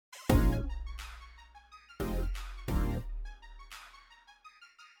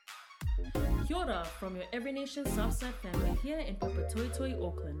Kia ora from your Every Nation Southside family here in Papatoetoe,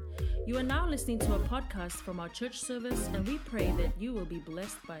 Auckland. You are now listening to a podcast from our church service, and we pray that you will be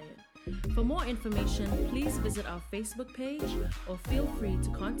blessed by it. For more information, please visit our Facebook page or feel free to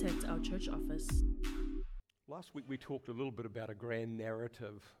contact our church office. Last week we talked a little bit about a grand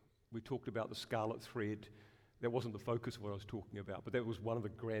narrative. We talked about the scarlet thread. That wasn't the focus of what I was talking about, but that was one of the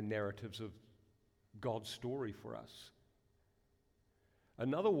grand narratives of God's story for us.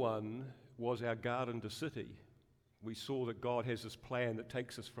 Another one was our garden to city. We saw that God has this plan that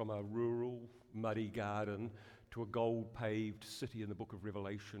takes us from a rural, muddy garden to a gold-paved city in the book of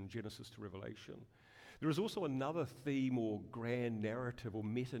Revelation, Genesis to Revelation. There is also another theme or grand narrative or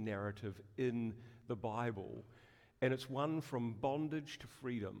meta-narrative in the Bible, and it's one from bondage to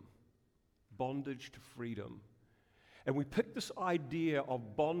freedom. Bondage to freedom. And we pick this idea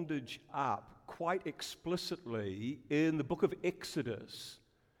of bondage up quite explicitly in the book of Exodus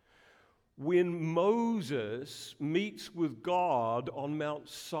when Moses meets with God on Mount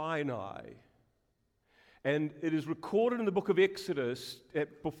Sinai. And it is recorded in the book of Exodus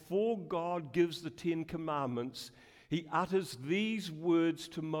that before God gives the 10 Commandments, he utters these words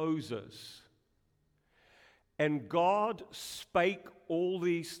to Moses. And God spake all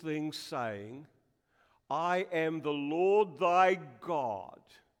these things, saying, I am the Lord thy God,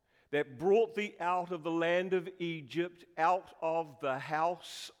 that brought thee out of the land of Egypt, out of the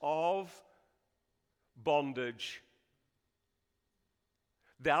house of bondage.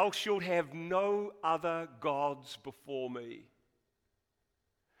 Thou shalt have no other gods before me.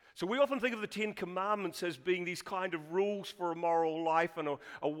 So we often think of the 10 Commandments as being these kind of rules for a moral life and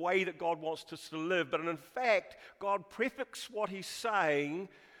a way that God wants us to live. But in fact, God prefixes what he's saying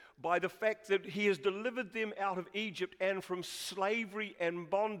by the fact that he has delivered them out of Egypt and from slavery and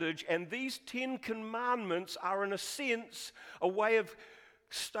bondage. And these 10 Commandments are, in a sense, a way of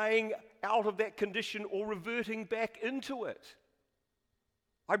staying out of that condition or reverting back into it.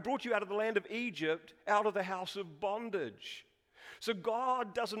 I brought you out of the land of Egypt, out of the house of bondage. So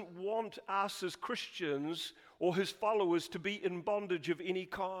God doesn't want us as Christians or his followers to be in bondage of any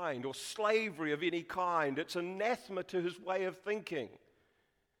kind or slavery of any kind. It's anathema to his way of thinking.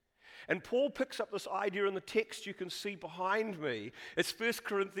 And Paul picks up this idea in the text you can see behind me. It's 1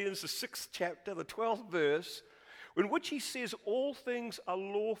 Corinthians, the 6th chapter, the 12th verse, in which he says, all things are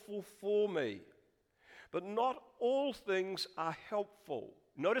lawful for me, but not all things are helpful.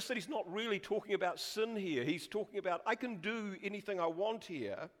 Notice that he's not really talking about sin here. He's talking about, I can do anything I want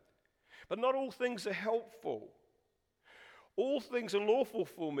here, but not all things are helpful. All things are lawful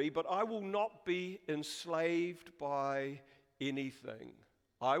for me, but I will not be enslaved by anything.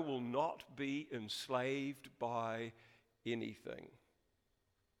 I will not be enslaved by anything.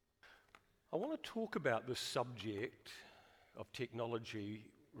 I want to talk about this subject of technology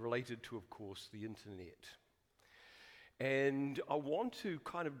related to, of course, the internet. And I want to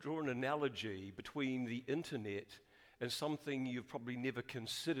kind of draw an analogy between the internet and something you've probably never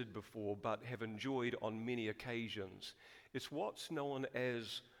considered before but have enjoyed on many occasions. It's what's known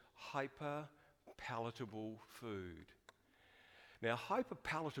as hyper-palatable food. Now,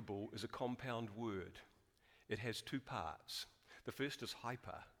 hyper-palatable is a compound word. It has two parts. The first is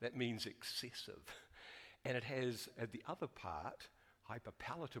hyper. That means excessive. And it has, at the other part,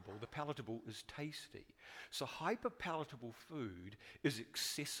 hyper-palatable. The palatable is tasty. So hyper-palatable food is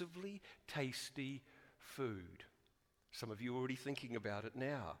excessively tasty food. Some of you are already thinking about it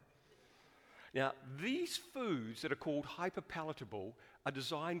now. Now, these foods that are called hyper-palatable are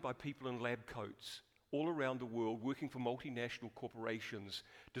designed by people in lab coats all around the world, working for multinational corporations,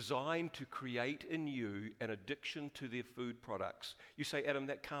 designed to create in you an addiction to their food products. You say, Adam,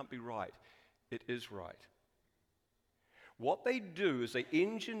 that can't be right. It is right. What they do is they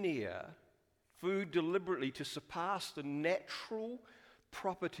engineer food deliberately to surpass the natural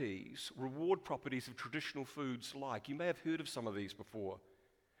properties, reward properties of traditional foods like, you may have heard of some of these before,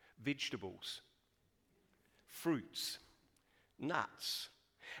 vegetables, fruits, nuts.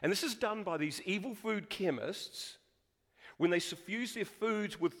 And this is done by these evil food chemists when they suffuse their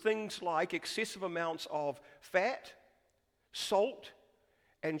foods with things like excessive amounts of fat, salt,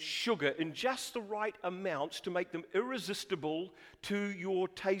 and sugar in just the right amounts to make them irresistible to your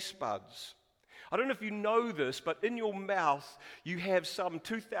taste buds. I don't know if you know this, but in your mouth you have some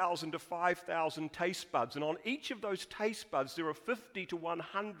 2,000 to 5,000 taste buds, and on each of those taste buds there are 50 to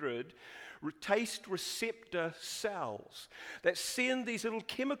 100 taste receptor cells that send these little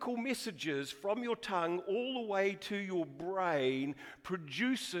chemical messages from your tongue all the way to your brain,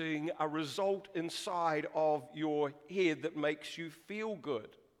 producing a result inside of your head that makes you feel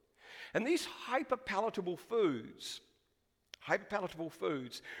good. And these hyperpalatable foods hyperpalatable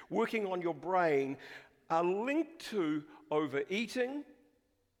foods working on your brain are linked to overeating.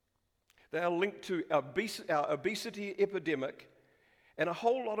 They are linked to our obesity epidemic and a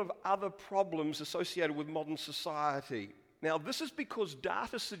whole lot of other problems associated with modern society. Now, this is because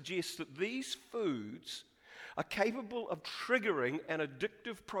data suggests that these foods are capable of triggering an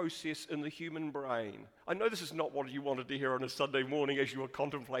addictive process in the human brain. I know this is not what you wanted to hear on a Sunday morning as you were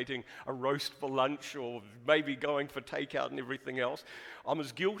contemplating a roast for lunch or maybe going for takeout and everything else. I'm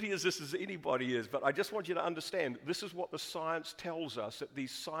as guilty as this as anybody is, but I just want you to understand this is what the science tells us that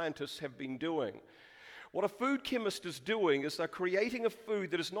these scientists have been doing. What a food chemist is doing is they're creating a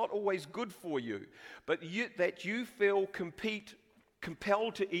food that is not always good for you, but that you feel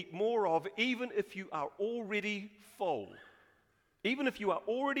compelled to eat more of, even if you are already full. Even if you are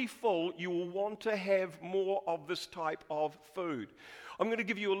already full, you will want to have more of this type of food. I'm going to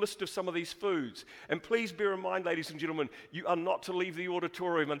give you a list of some of these foods. And please bear in mind, ladies and gentlemen, you are not to leave the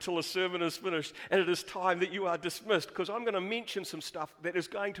auditorium until the sermon is finished and it is time that you are dismissed, because I'm going to mention some stuff that is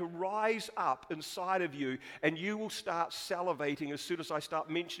going to rise up inside of you, and you will start salivating as soon as I start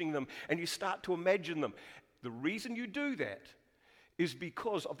mentioning them, and you start to imagine them. The reason you do that is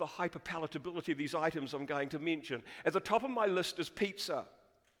because of the hyperpalatability of these items I'm going to mention. At the top of my list is pizza,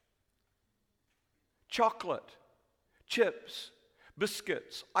 chocolate, chips,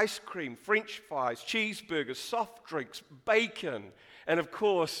 biscuits, ice cream, French fries, cheeseburgers, soft drinks, bacon, and of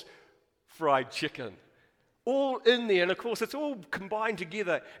course, fried chicken. All in there, and of course, it's all combined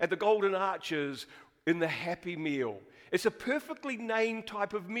together at the Golden Arches in the Happy Meal. It's a perfectly named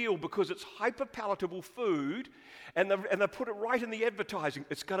type of meal because it's hyperpalatable food, and they put it right in the advertising.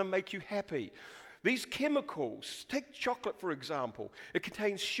 It's going to make you happy. These chemicals, take chocolate for example, it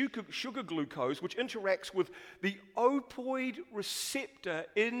contains sugar glucose, which interacts with the opioid receptor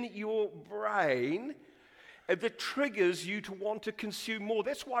in your brain, and that triggers you to want to consume more.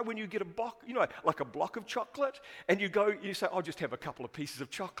 That's why when you get a block, like a block of chocolate, and you say, I'll just have a couple of pieces of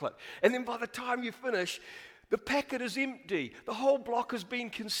chocolate. And then by the time you finish, the packet is empty, the whole block has been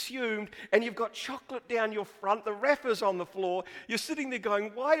consumed, and you've got chocolate down your front, the wrapper's on the floor, you're sitting there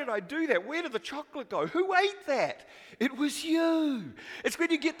going, why did I do that? Where did the chocolate go? Who ate that? It was you. It's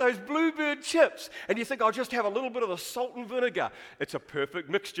when you get those Bluebird chips, and you think, I'll just have a little bit of the salt and vinegar. It's a perfect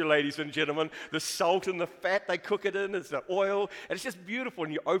mixture, ladies and gentlemen. The salt and the fat they cook it in, it's the oil, and it's just beautiful,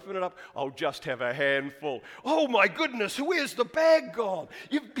 and you open it up, I'll just have a handful. Oh my goodness, where's the bag gone?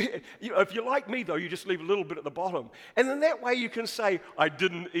 If you're like me though, you just leave a little bit at the bottom. And then that way you can say, I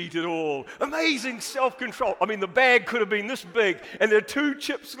didn't eat it all. Amazing self-control. I mean, the bag could have been this big, and there are 2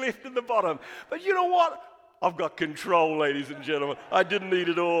 chips left in the bottom. But you know what? I've got control, ladies and gentlemen. I didn't eat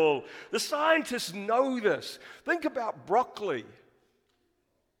it all. The scientists know this. Think about broccoli.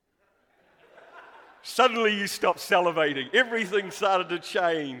 Suddenly you stop salivating. Everything started to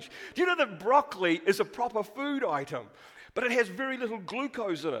change. Do you know that broccoli is a proper food item? But it has very little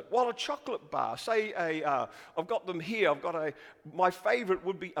glucose in it. While a chocolate bar, I've got them here. My favorite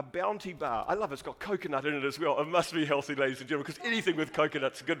would be a Bounty bar. I love it. It's got coconut in it as well. It must be healthy, ladies and gentlemen, because anything with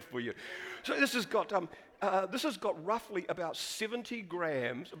coconut's good for you. So this has got roughly about 70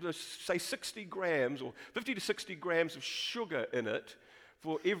 grams, say 60 grams or 50 to 60 grams of sugar in it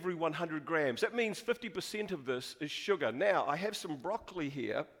for every 100 grams. That means 50% of this is sugar. Now, I have some broccoli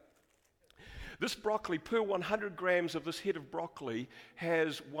here. This broccoli, per 100 grams of this head of broccoli,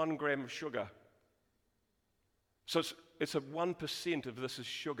 has 1 gram of sugar. So it's a 1% of this is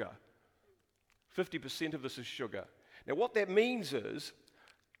sugar. 50% of this is sugar. Now what that means is,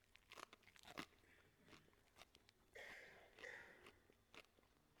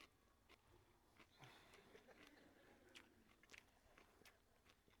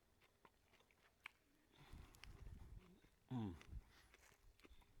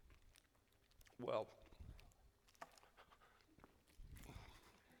 well,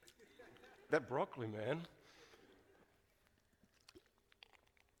 that broccoli, man.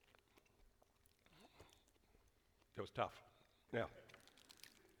 That was tough. Now,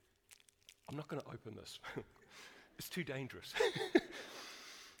 I'm not going to open this. It's too dangerous.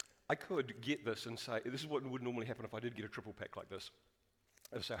 I could get this and say, this is what would normally happen if I did get a triple pack like this.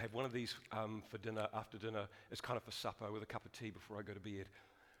 I'd say I have one of these for dinner, after dinner, it's kind of for supper with a cup of tea before I go to bed.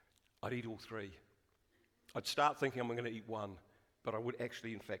 I'd eat all 3. I'd start thinking I'm going to eat 1, but I would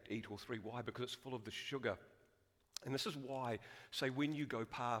actually, in fact, eat all 3. Why? Because it's full of the sugar. And this is why, say, when you go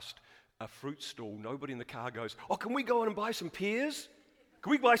past a fruit stall, nobody in the car goes, oh, can we go in and buy some pears?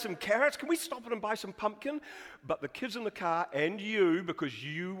 Can we buy some carrots? Can we stop in and buy some pumpkin? But the kids in the car and you, because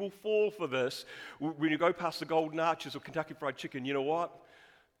you will fall for this, when you go past the Golden Arches or Kentucky Fried Chicken, you know what?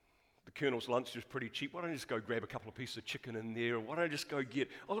 the Colonel's lunch is pretty cheap. Why don't I just go grab a couple of pieces of chicken in there? Or why don't I just go get,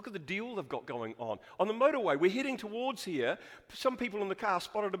 oh, look at the deal they've got going on. On the motorway, we're heading towards here. Some people in the car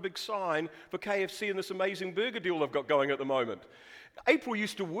spotted a big sign for KFC and this amazing burger deal they've got going at the moment. April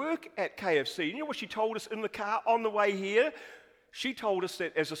used to work at KFC. You know what she told us in the car on the way here? She told us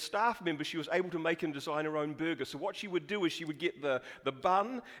that as a staff member, she was able to make and design her own burger. So what she would do is she would get the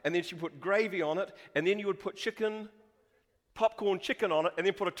bun, and then she would put gravy on it, and then you would put popcorn chicken on it, and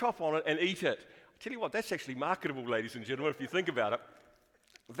then put a top on it and eat it. I tell you what, that's actually marketable, ladies and gentlemen, if you think about it.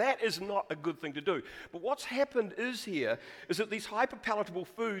 That is not a good thing to do. But what's happened is that these hyperpalatable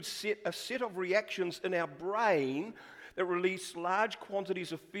foods set a set of reactions in our brain that release large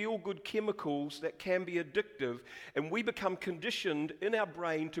quantities of feel-good chemicals that can be addictive, and we become conditioned in our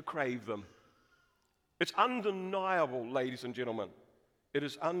brain to crave them. It's undeniable, ladies and gentlemen. It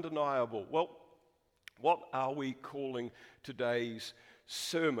is undeniable. Well, what are we calling today's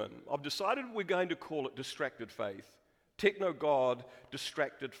sermon? I've decided we're going to call it Distracted Faith. Techno-God,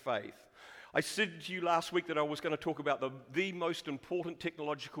 Distracted Faith. I said to you last week that I was going to talk about the most important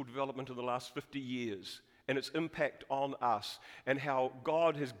technological development of the last 50 years and its impact on us, and how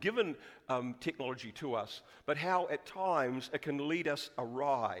God has given technology to us, but how at times it can lead us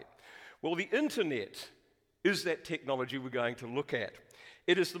awry. Well, the internet is that technology we're going to look at.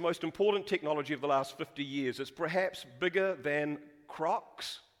 It is the most important technology of the last 50 years. It's perhaps bigger than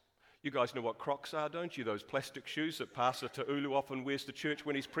Crocs. You guys know what Crocs are, don't you? Those plastic shoes that Pastor Ta'ulu often wears to church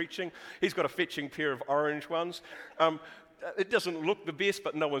when he's preaching. He's got a fetching pair of orange ones. It doesn't look the best,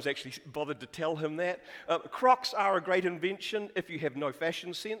 but no one's actually bothered to tell him that. Crocs are a great invention if you have no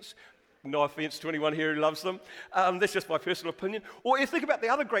fashion sense. No offense to anyone here who loves them. That's just my personal opinion. Or you think about the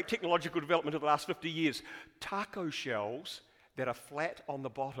other great technological development of the last 50 years. Taco shells that are flat on the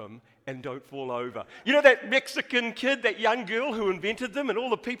bottom and don't fall over. You know that Mexican kid, that young girl who invented them, and all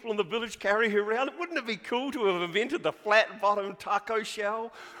the people in the village carry her around? Wouldn't it be cool to have invented the flat bottom taco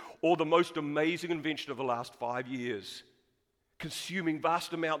shell? Or the most amazing invention of the last 5 years, consuming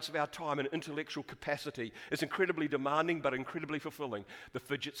vast amounts of our time and intellectual capacity. It's incredibly demanding but incredibly fulfilling. The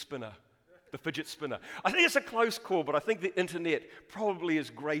fidget spinner. The fidget spinner. I think it's a close call, but I think the internet probably is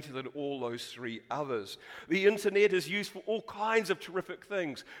greater than all those three others. The internet is used for all kinds of terrific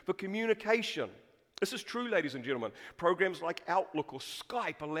things, for communication. This is true, ladies and gentlemen. Programs like Outlook or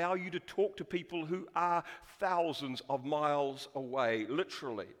Skype allow you to talk to people who are thousands of miles away,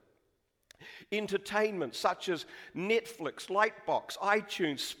 literally. Entertainment such as Netflix, Lightbox,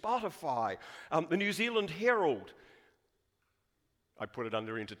 iTunes, Spotify, the New Zealand Herald. I put it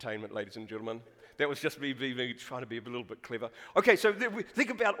under entertainment, ladies and gentlemen. That was just me trying to be a little bit clever. Okay, so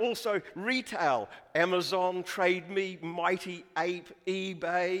think about also retail. Amazon, Trade Me, Mighty Ape,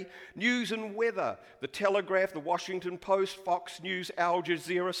 eBay, news and weather. The Telegraph, the Washington Post, Fox News, Al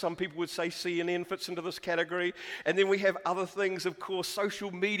Jazeera. Some people would say CNN fits into this category. And then we have other things, of course, social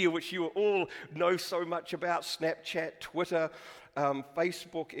media, which you all know so much about. Snapchat, Twitter,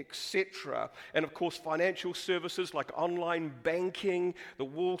 Facebook, etc. And of course financial services like online banking, the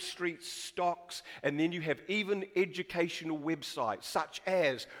Wall Street stocks, and then you have even educational websites such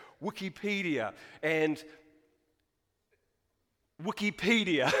as Wikipedia and There's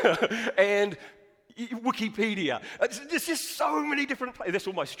just so many different places. That's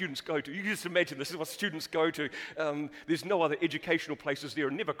all my students go to. You can just imagine this is what students go to. There's no other educational places there,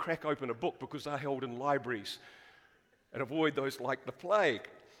 and never crack open a book because they're held in libraries. And avoid those like the plague.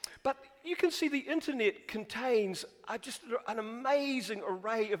 But you can see the internet contains just an amazing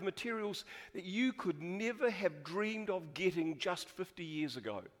array of materials that you could never have dreamed of getting just 50 years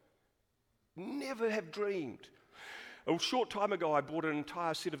ago. Never have dreamed. A short time ago, I bought an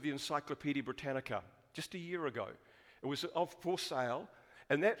entire set of the Encyclopedia Britannica, just a year ago. It was for sale.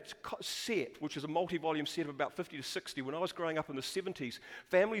 And that set, which is a multi-volume set of about 50 to 60, when I was growing up in the 70s,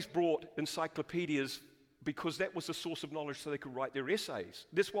 families brought encyclopedias because that was the source of knowledge so they could write their essays.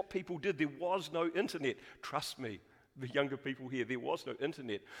 That's what people did. There was no internet. Trust me, the younger people here, there was no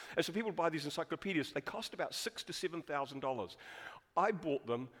internet. And so people would buy these encyclopedias. They cost about $6,000 to $7,000. I bought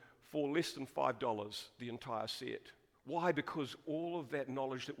them for less than $5, the entire set. Why? Because all of that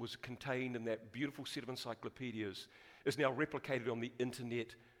knowledge that was contained in that beautiful set of encyclopedias is now replicated on the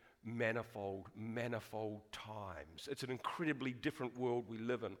internet manifold times. It's an incredibly different world we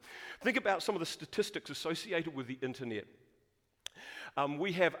live in. Think about some of the statistics associated with the internet.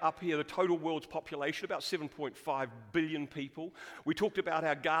 We have up here the total world's population, about 7.5 billion people. We talked about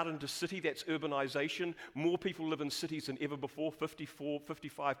our garden to city, that's urbanization. More people live in cities than ever before,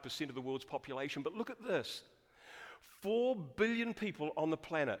 55% of the world's population. But look at this. 4 billion people on the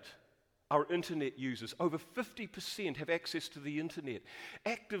planet are internet users. Over 50% have access to the internet.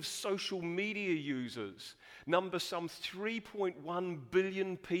 Active social media users number some 3.1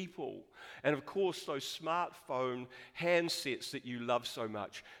 billion people. And of course, those smartphone handsets that you love so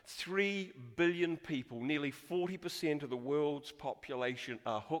much. 3 billion people, nearly 40% of the world's population,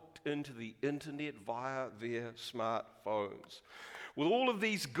 are hooked into the internet via their smartphones. With all of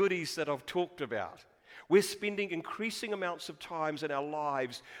these goodies that I've talked about, we're spending increasing amounts of time in our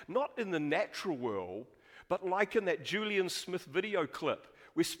lives, not in the natural world, but like in that Julian Smith video clip,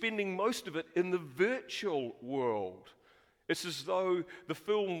 we're spending most of it in the virtual world. It's as though the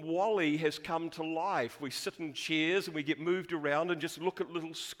film WALL-E has come to life. We sit in chairs and we get moved around and just look at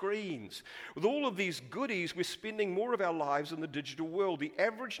little screens. With all of these goodies, we're spending more of our lives in the digital world. The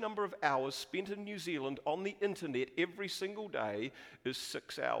average number of hours spent in New Zealand on the internet every single day is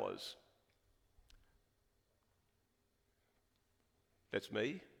 6 hours. That's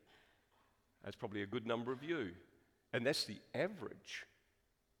me. That's probably a good number of you. And that's the average.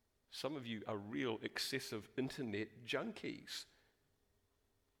 Some of you are real excessive internet junkies.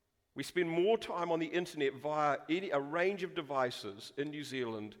 We spend more time on the internet via a range of devices in New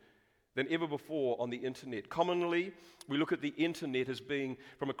Zealand than ever before on the internet. Commonly, we look at the internet as being,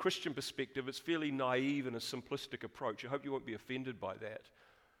 from a Christian perspective, it's fairly naive and a simplistic approach. I hope you won't be offended by that.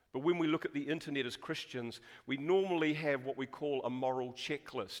 But when we look at the internet as Christians, we normally have what we call a moral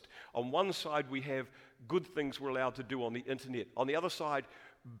checklist. On one side, we have good things we're allowed to do on the internet. On the other side,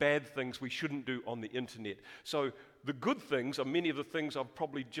 bad things we shouldn't do on the internet. So the good things are many of the things I've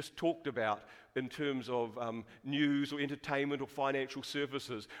probably just talked about in terms of news or entertainment or financial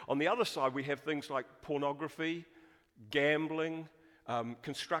services. On the other side, we have things like pornography, gambling,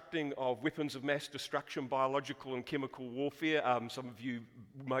 constructing of weapons of mass destruction, biological and chemical warfare. Some of you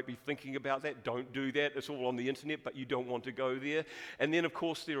might be thinking about that. Don't do that. It's all on the internet, but you don't want to go there. And then, of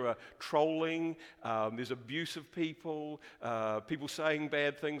course, there are trolling. There's abuse of people, people saying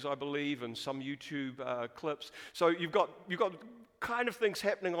bad things, I believe, and some YouTube clips. So you've got kind of things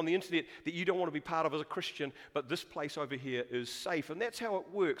happening on the internet that you don't want to be part of as a Christian, but this place over here is safe. And that's how it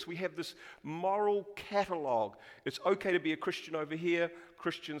works. We have this moral catalog. It's okay to be a Christian over here.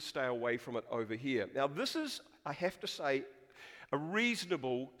 Christians stay away from it over here. Now, this is, I have to say, a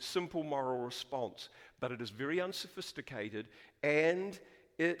reasonable, simple moral response, but it is very unsophisticated, and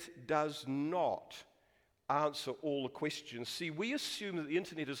it does not answer all the questions. See, we assume that the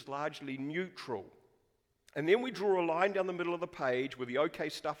internet is largely neutral. And then we draw a line down the middle of the page with the okay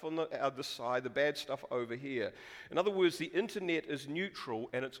stuff on the other side, the bad stuff over here. In other words, the internet is neutral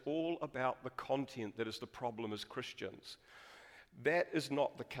and it's all about the content that is the problem as Christians. That is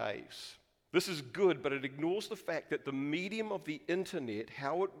not the case. This is good, but it ignores the fact that the medium of the internet,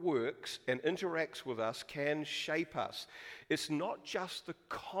 how it works and interacts with us, can shape us. It's not just the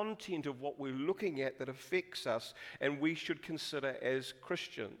content of what we're looking at that affects us and we should consider as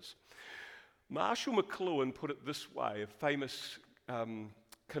Christians. Marshall McLuhan put it this way, a famous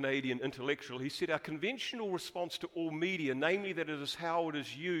Canadian intellectual. He said, our conventional response to all media, namely that it is how it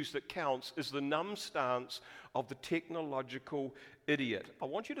is used that counts, is the numb stance of the technological idiot. I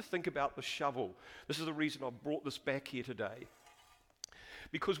want you to think about the shovel. This is the reason I brought this back here today.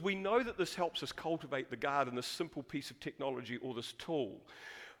 Because we know that this helps us cultivate the garden, this simple piece of technology or this tool.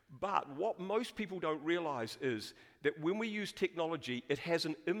 But what most people don't realize is that when we use technology, it has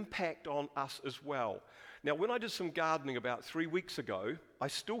an impact on us as well. Now, when I did some gardening about 3 weeks ago, I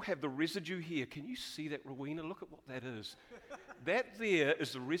still have the residue here. Can you see that, Rowena? Look at what that is. That there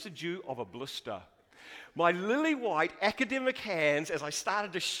is the residue of a blister. My lily-white academic hands, as I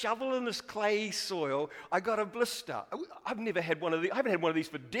started to shovel in this clay soil, I got a blister. I've never had one of these. I haven't had one of these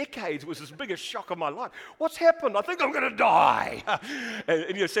for decades. It was the biggest shock of my life. What's happened? I think I'm going to die.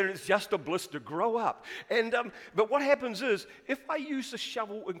 and you said it's just a blister. Grow up. But what happens is, if I use the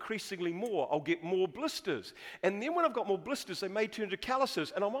shovel increasingly more, I'll get more blisters. And then when I've got more blisters, they may turn to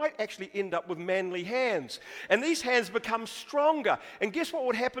calluses, and I might actually end up with manly hands. And these hands become stronger. And guess what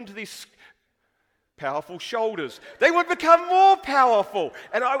would happen to these powerful shoulders? They would become more powerful.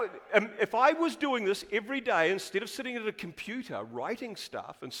 And if I was doing this every day, instead of sitting at a computer writing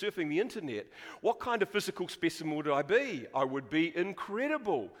stuff and surfing the internet, what kind of physical specimen would I be? I would be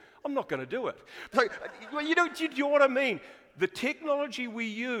incredible. I'm not going to do it. So, you know what I mean? The technology we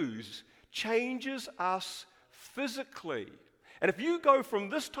use changes us physically. And if you go from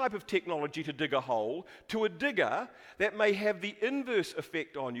this type of technology to dig a hole to a digger, that may have the inverse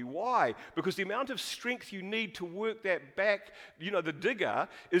effect on you. Why? Because the amount of strength you need to work that back, the digger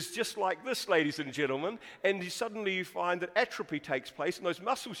is just like this, ladies and gentlemen, and suddenly you find that atrophy takes place and those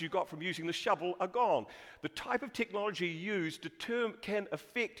muscles you got from using the shovel are gone. The type of technology you use can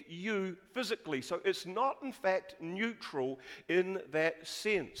affect you physically. So it's not, in fact, neutral in that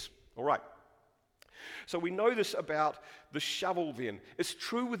sense. All right. So we know this about the shovel then. It's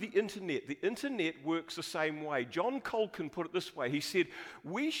true with the internet. The internet works the same way. John Colkin put it this way. He said,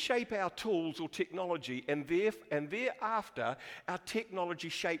 we shape our tools or technology, and thereafter our technology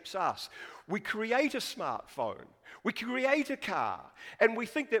shapes us. We create a smartphone. We create a car. And we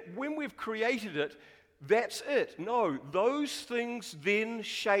think that when we've created it, that's it. No, those things then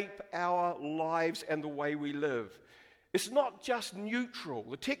shape our lives and the way we live. It's not just neutral.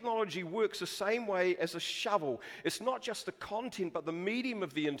 The technology works the same way as a shovel. It's not just the content, but the medium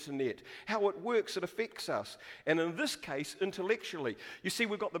of the internet. How it works, it affects us. And in this case, intellectually. You see,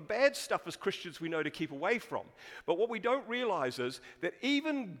 we've got the bad stuff as Christians we know to keep away from. But what we don't realize is that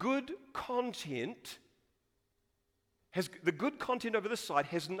even good content the good content over this side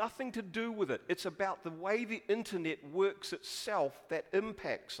has nothing to do with it. It's about the way the internet works itself that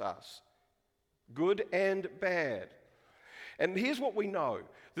impacts us. Good and bad. And here's what we know,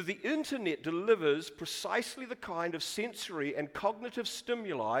 that the internet delivers precisely the kind of sensory and cognitive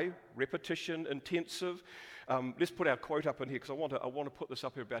stimuli, repetition, intensive. Let's put our quote up in here because I want to put this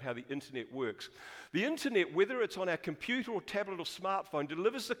up here about how the internet works. The internet, whether it's on our computer or tablet or smartphone,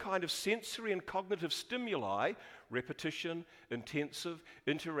 delivers the kind of sensory and cognitive stimuli, repetition, intensive,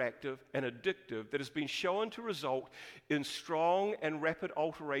 interactive, and addictive, that has been shown to result in strong and rapid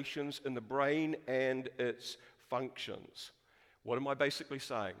alterations in the brain and its functions. What am I basically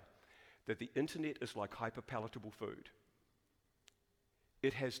saying? That the internet is like hyperpalatable food.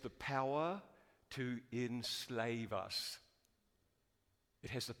 It has the power to enslave us. It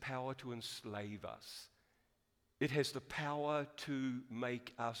has the power to enslave us. It has the power to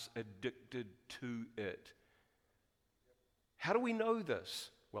make us addicted to it. How do we know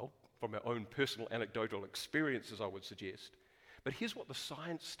this? Well, from our own personal anecdotal experiences, I would suggest. But here's what the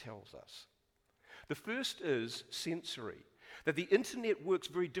science tells us. The first is sensory. That the internet works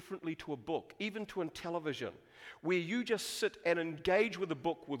very differently to a book, even to a television, where you just sit and engage with a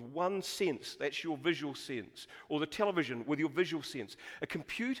book with one sense, that's your visual sense, or the television with your visual sense. A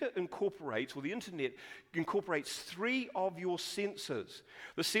computer incorporates, or the internet incorporates 3 of your senses.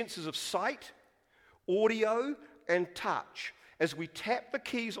 The senses of sight, audio, and touch. As we tap the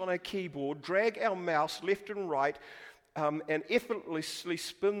keys on our keyboard, drag our mouse left and right, and effortlessly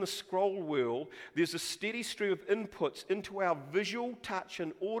spin the scroll wheel, there's a steady stream of inputs into our visual, touch,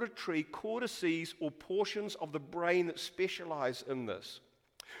 and auditory cortices or portions of the brain that specialize in this.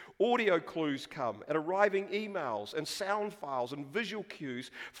 Audio clues come, and arriving emails and sound files and visual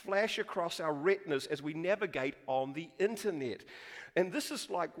cues flash across our retinas as we navigate on the internet. And this is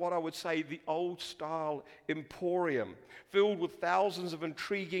like what I would say the old-style emporium, filled with thousands of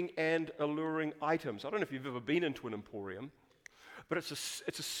intriguing and alluring items. I don't know if you've ever been into an emporium, but it's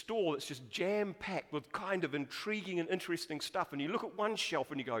a store that's just jam-packed with kind of intriguing and interesting stuff. And you look at one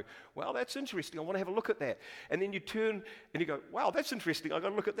shelf and you go, well, that's interesting. I want to have a look at that. And then you turn and you go, wow, that's interesting. I've got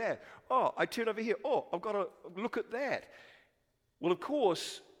to look at that. Oh, I turn over here. Oh, I've got to look at that. Well, of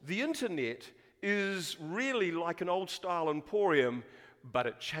course, the internet is really like an old-style emporium, but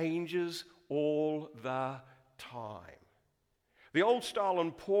it changes all the time. The old-style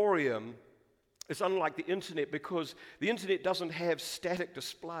emporium is unlike the internet because the internet doesn't have static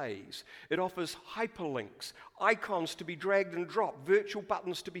displays. It offers hyperlinks, icons to be dragged and dropped, virtual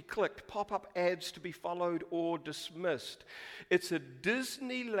buttons to be clicked, pop-up ads to be followed or dismissed. It's a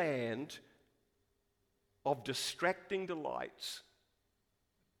Disneyland of distracting delights.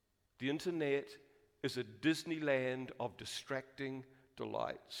 The internet is a Disneyland of distracting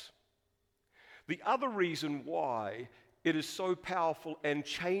delights. The other reason why it is so powerful and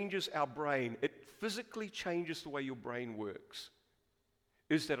changes our brain, it physically changes the way your brain works,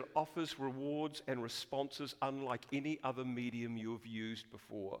 is that it offers rewards and responses unlike any other medium you have used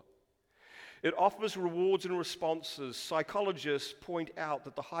before. It offers rewards and responses. Psychologists point out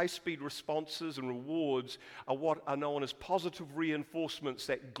that the high-speed responses and rewards are what are known as positive reinforcements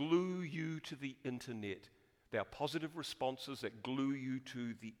that glue you to the internet. They are positive responses that glue you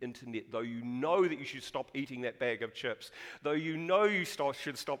to the internet, though you know that you should stop eating that bag of chips, though you know you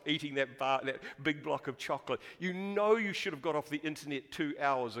should stop eating that big block of chocolate. You know you should have got off the internet 2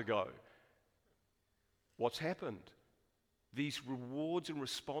 hours ago. What's happened? These rewards and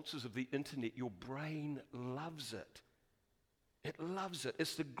responses of the internet, your brain loves it. It loves it.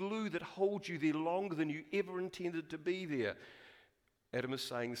 It's the glue that holds you there longer than you ever intended to be there. Adam is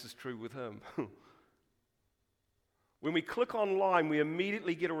saying this is true with him. When we click online, we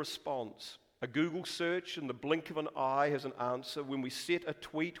immediately get a response. A Google search in the blink of an eye has an answer. When we set a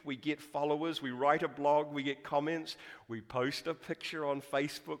tweet, we get followers. We write a blog, we get comments. We post a picture on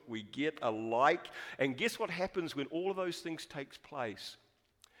Facebook, we get a like. And guess what happens when all of those things takes place?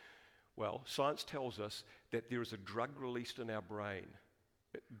 Well, science tells us that there is a drug released in our brain,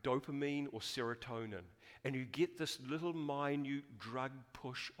 dopamine or serotonin, and you get this little minute drug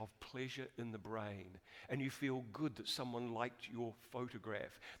push of pleasure in the brain, and you feel good that someone liked your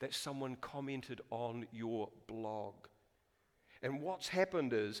photograph, that someone commented on your blog. And what's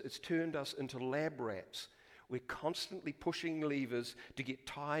happened is it's turned us into lab rats. We're constantly pushing levers to get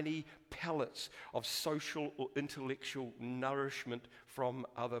tiny pellets of social or intellectual nourishment from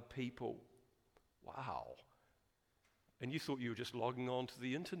other people. Wow. And you thought you were just logging on to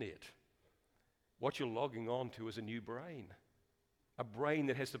the internet. What you're logging on to is a new brain. A brain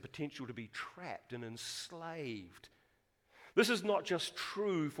that has the potential to be trapped and enslaved. This is not just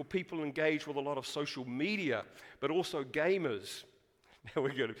true for people engaged with a lot of social media, but also gamers. Now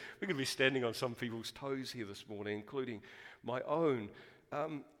we're going to be standing on some people's toes here this morning, including my own.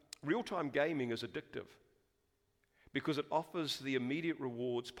 Real-time gaming is addictive because it offers the immediate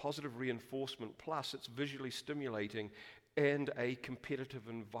rewards, positive reinforcement, plus it's visually stimulating and a competitive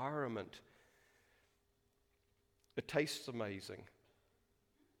environment. It tastes amazing.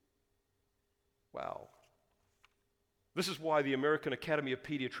 Wow. This is why the American Academy of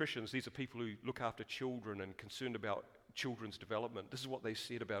Pediatricians, these are people who look after children and concerned about children's development, this is what they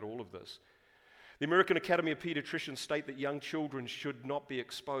said about all of this. The American Academy of Pediatricians state that young children should not be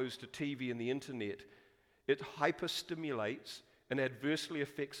exposed to TV and the internet. It hyperstimulates and adversely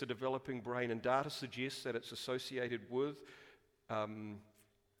affects the developing brain, and data suggests that it's associated with ADD,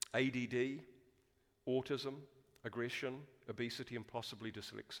 autism, aggression, obesity, and possibly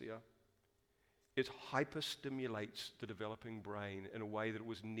dyslexia. It hyperstimulates the developing brain in a way that it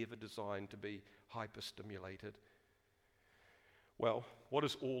was never designed to be hyperstimulated. Well, what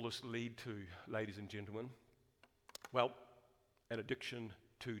does all this lead to, ladies and gentlemen? Well, an addiction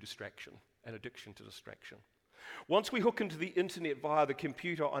to distraction. An addiction to distraction. Once we hook into the internet via the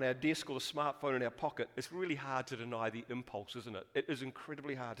computer on our desk or the smartphone in our pocket, it's really hard to deny the impulse, isn't it? It is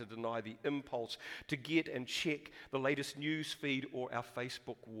incredibly hard to deny the impulse to get and check the latest news feed or our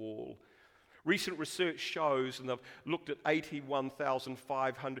Facebook wall. Recent research shows, and they've looked at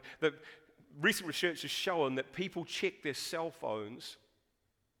 81,500, that recent research has shown that people check their cell phones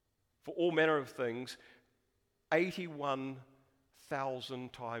for all manner of things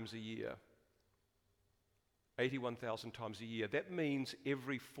 81,000 times a year. 81,000 times a year. That means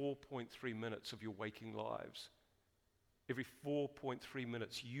every 4.3 minutes of your waking lives. Every 4.3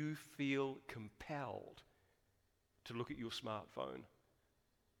 minutes you feel compelled to look at your smartphone.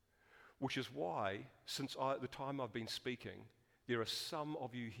 Which is why, since the time I've been speaking, there are some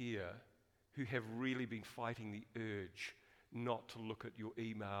of you here who have really been fighting the urge not to look at your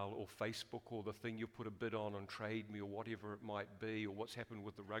email or Facebook or the thing you put a bid on Trade Me or whatever it might be, or what's happened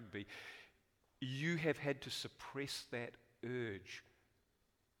with the rugby. You have had to suppress that urge.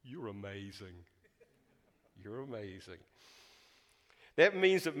 You're amazing. You're amazing. That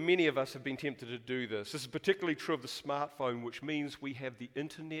means that many of us have been tempted to do this. This is particularly true of the smartphone, which means we have the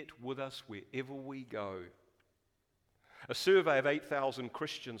internet with us wherever we go. A survey of 8,000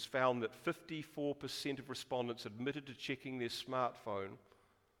 Christians found that 54% of respondents admitted to checking their smartphone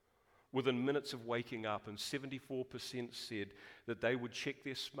within minutes of waking up, and 74% said that they would check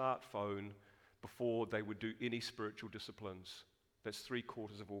their smartphone before they would do any spiritual disciplines. That's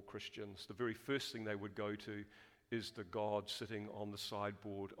 3/4 of all Christians. The very first thing they would go to is the God sitting on the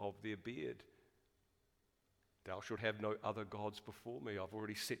sideboard of their bed. Thou shalt have no other gods before me. I've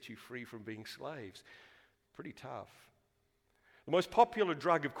already set you free from being slaves. Pretty tough. The most popular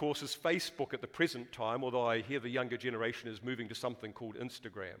drug, of course, is Facebook at the present time, although I hear the younger generation is moving to something called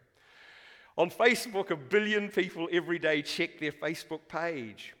Instagram. On Facebook, 1 billion people every day check their Facebook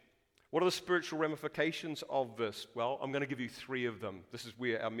page. What are the spiritual ramifications of this? Well, I'm going to give you 3 of them. This is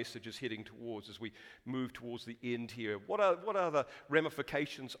where our message is heading towards as we move towards the end here. What are the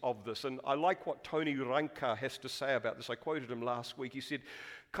ramifications of this? And I like what Tony Ranka has to say about this. I quoted him last week. He said,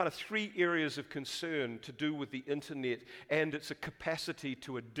 kind of 3 areas of concern to do with the internet and its capacity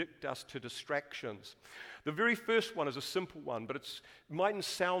to addict us to distractions. The very first one is a simple one, but it mightn't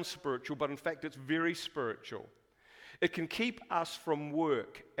sound spiritual, but in fact it's very spiritual. It can keep us from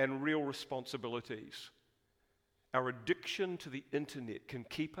work and real responsibilities. Our addiction to the internet can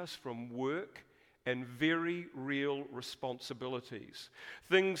keep us from work and very real responsibilities.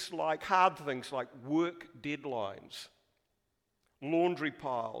 Hard things like work deadlines, laundry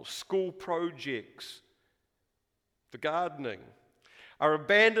piles, school projects, the gardening, are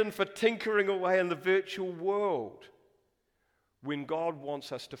abandoned for tinkering away in the virtual world when God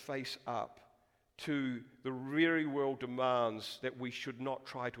wants us to face up to the very world demands that we should not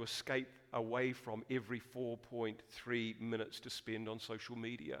try to escape away from every 4.3 minutes to spend on social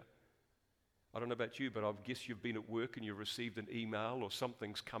media. I don't know about you, but I guess you've been at work and you've received an email or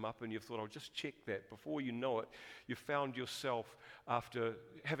something's come up and you've thought, I'll just check that. Before you know it, you've found yourself, after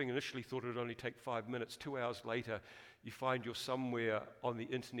having initially thought it would only take 5 minutes, 2 hours later, you find you're somewhere on the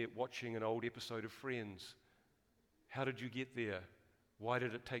internet watching an old episode of Friends. How did you get there? Why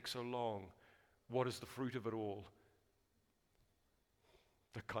did it take so long? What is the fruit of it all?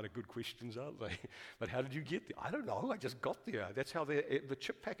 They're kind of good questions, aren't they? But how did you get there? I don't know. I just got there. That's how the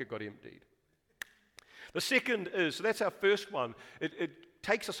chip packet got emptied. The second is, so that's our first one. It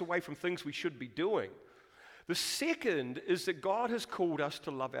takes us away from things we should be doing. The second is that God has called us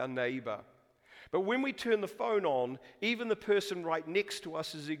to love our neighbor. But when we turn the phone on, even the person right next to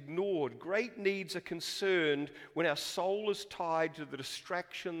us is ignored. Great needs are concerned when our soul is tied to the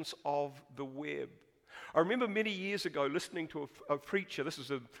distractions of the web. I remember many years ago listening to a preacher. This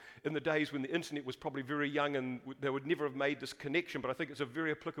was in the days when the internet was probably very young and they would never have made this connection, but I think it's a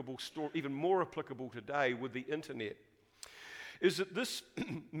very applicable story, even more applicable today with the internet. Is that this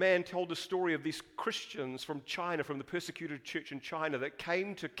man told the story of these Christians from China, from the persecuted church in China, that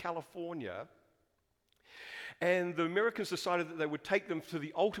came to California. And the Americans decided that they would take them to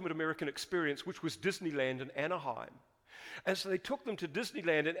the ultimate American experience, which was Disneyland in Anaheim. And so they took them to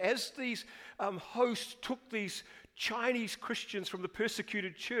Disneyland, and as these hosts took these Chinese Christians from the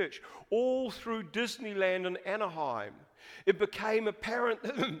persecuted church all through Disneyland and Anaheim, it became apparent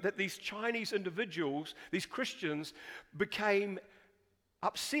that these Chinese individuals, these Christians, became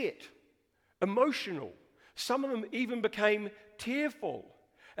upset, emotional. Some of them even became tearful.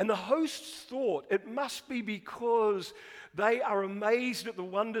 And the hosts thought it must be because they are amazed at the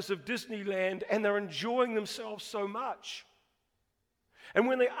wonders of Disneyland and they're enjoying themselves so much. And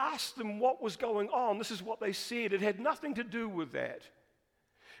when they asked them what was going on, this is what they said. It had nothing to do with that.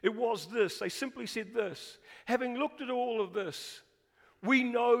 It was this. They simply said this: having looked at all of this, we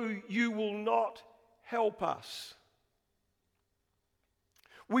know you will not help us.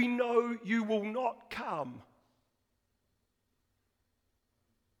 We know you will not come.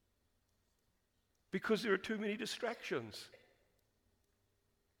 Because there are too many distractions.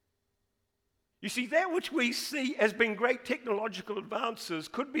 You see, that which we see as being great technological advances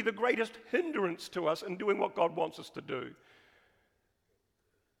could be the greatest hindrance to us in doing what God wants us to do.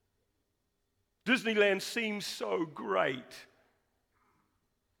 Disneyland seems so great,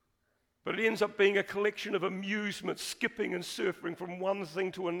 but it ends up being a collection of amusements, skipping and surfing from one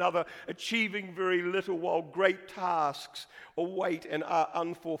thing to another, achieving very little while great tasks await and are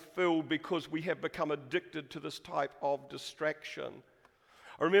unfulfilled because we have become addicted to this type of distraction.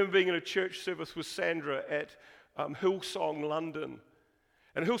 I remember being in a church service with Sandra at Hillsong, London.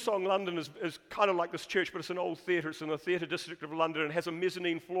 And Hillsong, London is kind of like this church, but it's an old theatre. It's in the theatre district of London and has a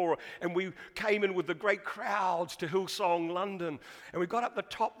mezzanine floor. And we came in with the great crowds to Hillsong, London. And we got up the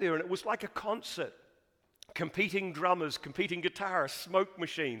top there, and it was like a concert. Competing drummers, competing guitarists, smoke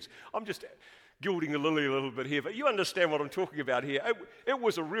machines. I'm just gilding the lily a little bit here, but you understand what I'm talking about here. It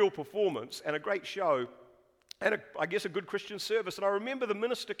was a real performance and a great show. And I guess a good Christian service. And I remember the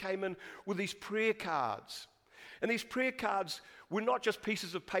minister came in with these prayer cards. And these prayer cards were not just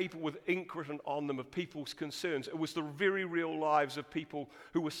pieces of paper with ink written on them of people's concerns. It was the very real lives of people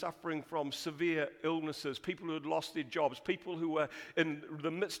who were suffering from severe illnesses, people who had lost their jobs, people who were in the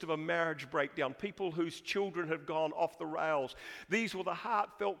midst of a marriage breakdown, people whose children had gone off the rails. These were the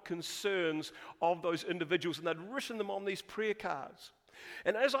heartfelt concerns of those individuals, and they'd written them on these prayer cards.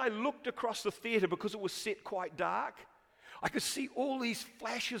 And as I looked across the theatre, because it was set quite dark, I could see all these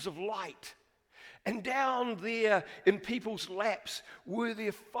flashes of light. And down there in people's laps were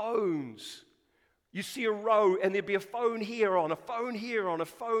their phones. You see a row, and there'd be a phone here on, a phone here on, a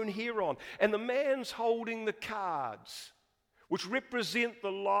phone here on. And the man's holding the cards, which represent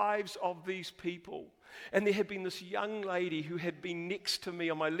the lives of these people. And there had been this young lady who had been next to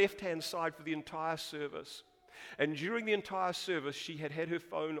me on my left-hand side for the entire service. And during the entire service, she had had her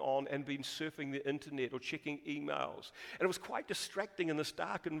phone on and been surfing the internet or checking emails. And it was quite distracting in this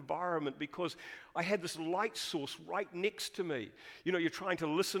dark environment because I had this light source right next to me. You know, you're trying to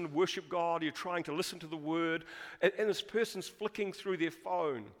listen, worship God, you're trying to listen to the Word, and this person's flicking through their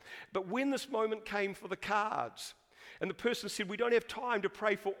phone. But when this moment came for the cards, And the person said, we don't have time to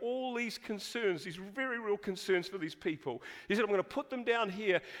pray for all these concerns, these very real concerns for these people. He said, I'm going to put them down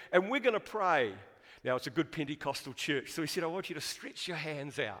here and we're going to pray. Now, it's a good Pentecostal church. So he said, I want you to stretch your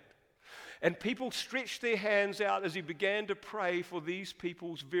hands out. And people stretched their hands out as he began to pray for these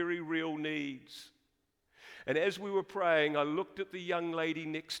people's very real needs. And as we were praying, I looked at the young lady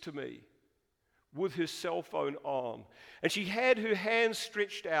next to me with her cell phone on. And she had her hands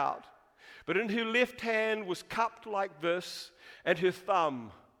stretched out. But in her left hand was cupped like this, and her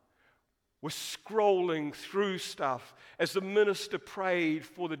thumb was scrolling through stuff as the minister prayed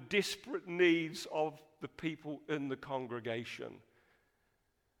for the desperate needs of the people in the congregation.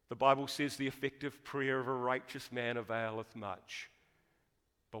 The Bible says the effective prayer of a righteous man availeth much.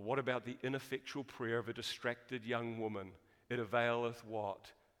 But what about the ineffectual prayer of a distracted young woman? It availeth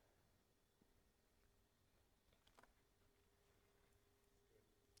what?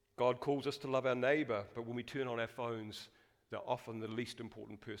 God calls us to love our neighbor, but when we turn on our phones, they're often the least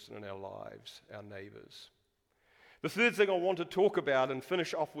important person in our lives, our neighbors. The third thing I want to talk about and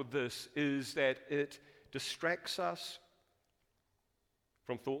finish off with this is that it distracts us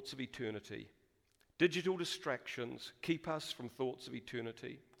from thoughts of eternity. Digital distractions keep us from thoughts of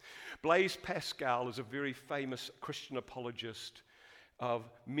eternity. Blaise Pascal is a very famous Christian apologist of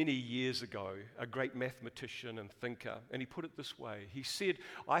many years ago, a great mathematician and thinker, and he put it this way. He said,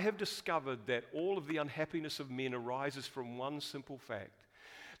 I have discovered that all of the unhappiness of men arises from one simple fact,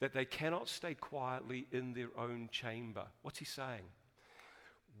 that they cannot stay quietly in their own chamber. What's he saying?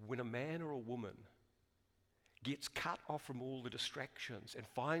 When a man or a woman gets cut off from all the distractions and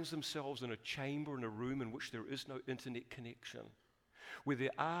finds themselves in a chamber, in a room in which there is no internet connection, where there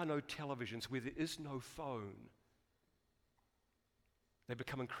are no televisions, where there is no phone, they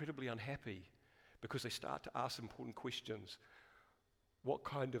become incredibly unhappy because they start to ask important questions. What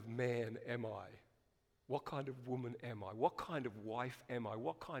kind of man am I? What kind of woman am I? What kind of wife am I?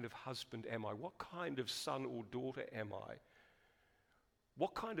 What kind of husband am I? What kind of son or daughter am I?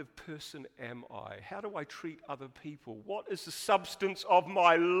 What kind of person am I? How do I treat other people? What is the substance of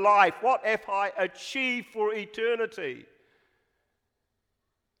my life? What have I achieved for eternity?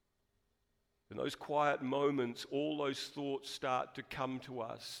 In those quiet moments, all those thoughts start to come to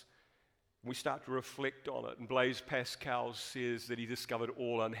us. We start to reflect on it. And Blaise Pascal says that he discovered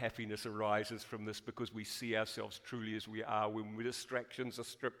all unhappiness arises from this because we see ourselves truly as we are when the distractions are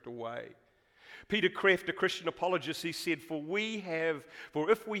stripped away. Peter Kreeft, a Christian apologist, he said, For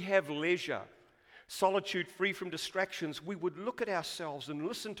if we have leisure, solitude free from distractions, we would look at ourselves and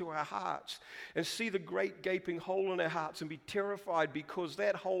listen to our hearts and see the great gaping hole in our hearts and be terrified because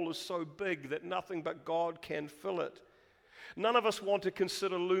that hole is so big that nothing but God can fill it. None of us want to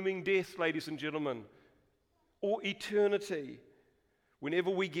consider looming death, ladies and gentlemen, or eternity.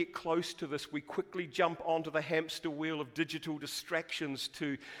 Whenever we get close to this, we quickly jump onto the hamster wheel of digital distractions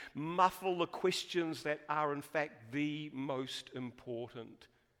to muffle the questions that are in fact the most important.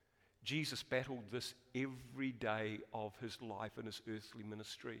 Jesus battled this every day of his life and his earthly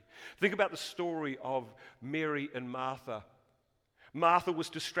ministry. Think about the story of Mary and Martha. Martha was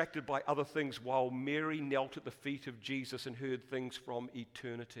distracted by other things while Mary knelt at the feet of Jesus and heard things from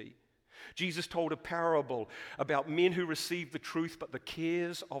eternity. Jesus told a parable about men who received the truth, but the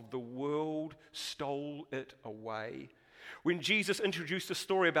cares of the world stole it away. When Jesus introduced a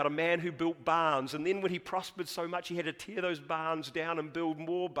story about a man who built barns, and then when he prospered so much he had to tear those barns down and build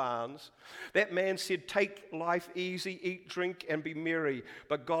more barns, that man said, take life easy, eat, drink, and be merry.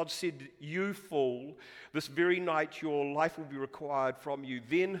 But God said, you fool, this very night your life will be required from you.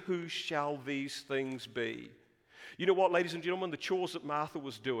 Then who shall these things be? You know what, ladies and gentlemen, the chores that Martha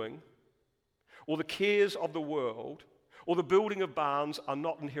was doing, or the cares of the world, or the building of barns are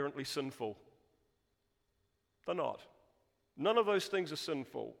not inherently sinful. They're not. None of those things are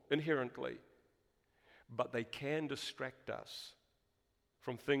sinful inherently, but they can distract us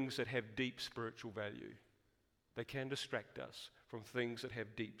from things that have deep spiritual value. They can distract us from things that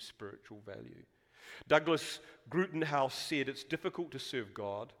have deep spiritual value. Douglas Grutenhaus said, it's difficult to serve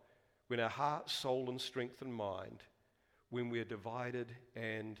God when our heart, soul, and strength and mind, when we are divided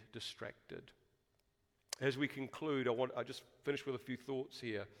and distracted. As we conclude, I just finish with a few thoughts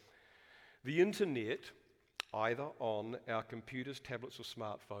here. The internet, either on our computers, tablets, or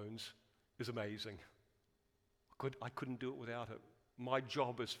smartphones, is amazing. I couldn't do it without it. My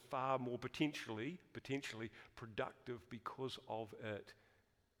job is far more potentially productive because of it.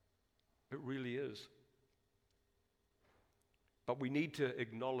 It really is. But we need to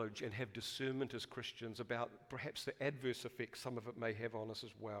acknowledge and have discernment as Christians about perhaps the adverse effects some of it may have on us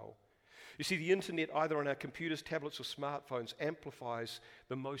as well. You see, the internet, either on our computers, tablets, or smartphones, amplifies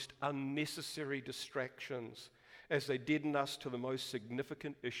the most unnecessary distractions as they deaden us to the most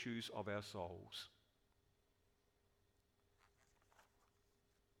significant issues of our souls.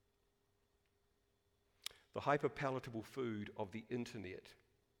 The hyperpalatable food of the internet.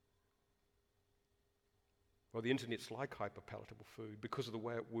 Well, the internet's like hyperpalatable food because of the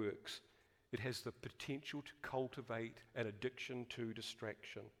way it works. It has the potential to cultivate an addiction to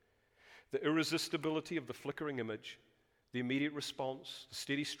distraction. The irresistibility of the flickering image, the immediate response, the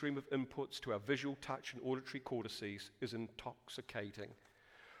steady stream of inputs to our visual, touch, and auditory cortices is intoxicating.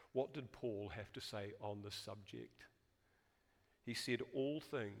 What did Paul have to say on this subject? He said, all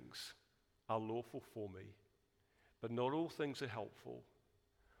things are lawful for me, but not all things are helpful.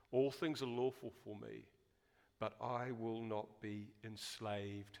 All things are lawful for me, but I will not be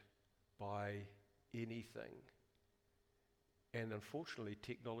enslaved by anything. And unfortunately,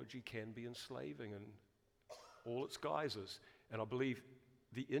 technology can be enslaving in all its guises. And I believe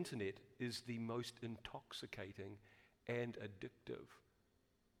the internet is the most intoxicating and addictive.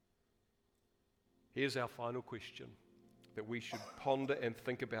 Here's our final question that we should ponder and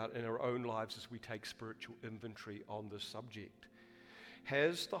think about in our own lives as we take spiritual inventory on this subject.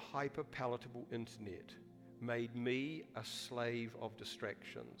 Has the hyperpalatable internet made me a slave of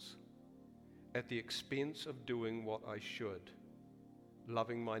distractions at the expense of doing what I should,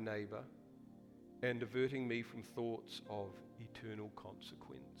 loving my neighbor, and diverting me from thoughts of eternal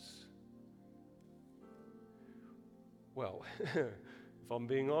consequence? Well, if I'm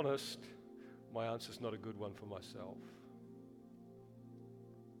being honest, my answer's not a good one for myself.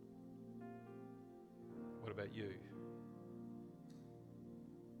 What about you?